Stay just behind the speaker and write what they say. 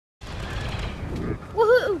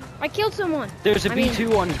Woohoo! I killed someone. There's a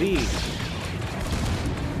B2 on B.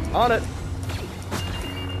 On it.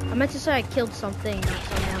 I meant to say I killed something, not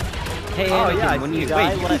someone. Hey, Anakin, when you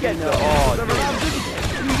die, let me know. I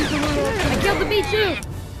killed the B2.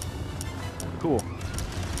 Cool.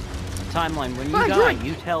 Timeline, when you die,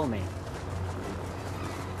 you tell me.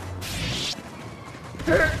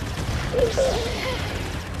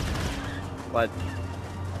 What?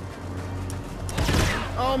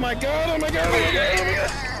 Oh my god, oh my god, oh my god, oh my god!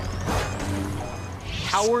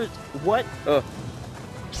 Howard, what?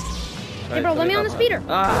 Hey bro, let me on the speeder.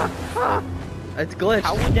 It's glitched.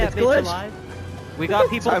 How would that bitch alive? We got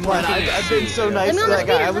people. I've been so nice to that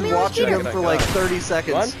guy. I was watching him for like 30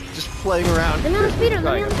 seconds, just playing around. Let me on the speeder,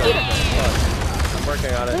 let me on the speeder. I'm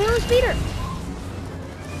working on it. Let me on the speeder.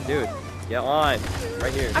 Dude, get on.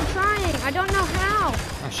 Right here. I'm trying, I don't know how.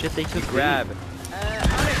 Oh shit, they took grab.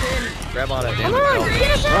 Grab on it. Come on,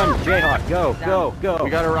 get us out. Run, Jayhawk, go, go, go. We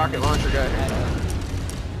got a rocket launcher guy.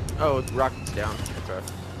 Oh, the rocket's down. That's right.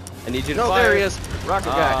 I need you to fire. No, there he is. Rocket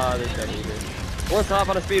guy. Ah, there's that either. One stop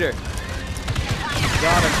on a speeder.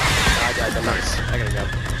 Got him. I got him. Nice. I gotta go.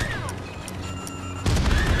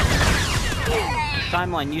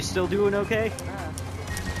 Timeline, you still doing okay?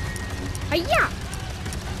 Yeah.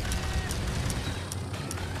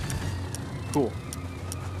 Cool.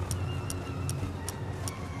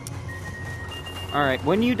 Alright,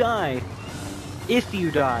 when you die, if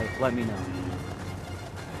you die, let me know.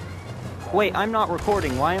 Wait, I'm not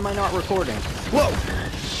recording. Why am I not recording? Whoa!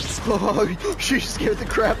 Oh, she scared the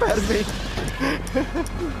crap out of me.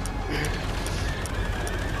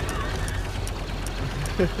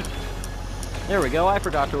 There we go, I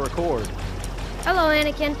forgot to record. Hello,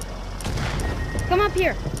 Anakin. Come up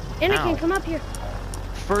here. Anakin, Ow. come up here.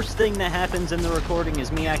 First thing that happens in the recording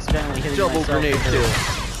is me accidentally hitting Double myself grenade with too.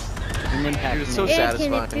 an impact Dude, it's so grenade.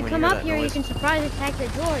 satisfying Anakin, if you when come you hear up that here, you noise. can surprise attack the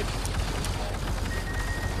droid.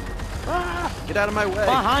 Ah, get out of my way.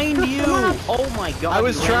 Behind you! Oh my god. I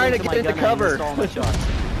was you trying ran to into get into my gun and I cover. missed all my shots.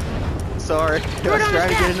 Sorry. I was trying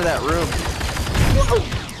to get into that room.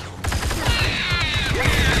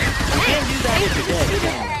 You can't do that if you're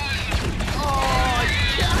dead.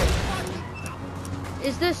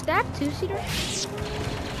 Is this stack two-seater?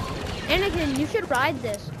 Anakin, you should ride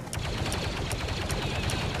this.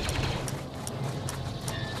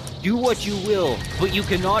 Do what you will, but you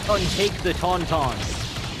cannot untake the Tauntaun.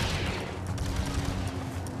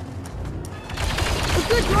 Oh,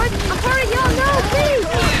 good, droid. I'm part of y'all. No, please.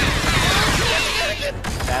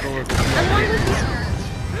 Battle of the I'm one with you.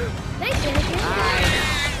 Thanks, Anakin.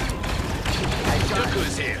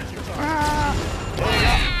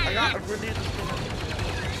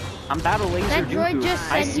 I'm battle laser That droid Dooku. just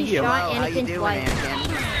I said see he him. shot Anakin twice.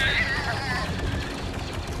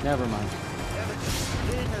 Never mind.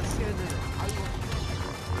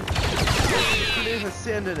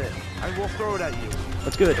 Sand in it. I will throw it at you.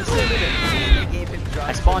 That's good.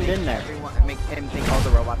 I spawned in there. Make him think all the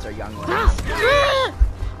robots are young ones. I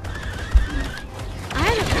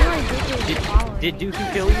had a feeling Dooku was following Did me.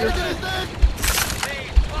 Dooku kill you?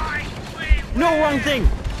 No, wrong thing!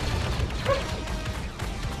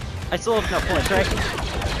 I still have enough points, right?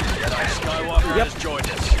 SKYWALKER Yep. has joined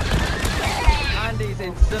us. Andy's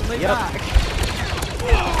instantly Yep. back.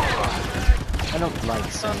 I don't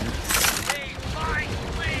like saying.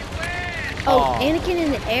 Oh, Anakin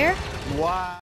in the air? Wow.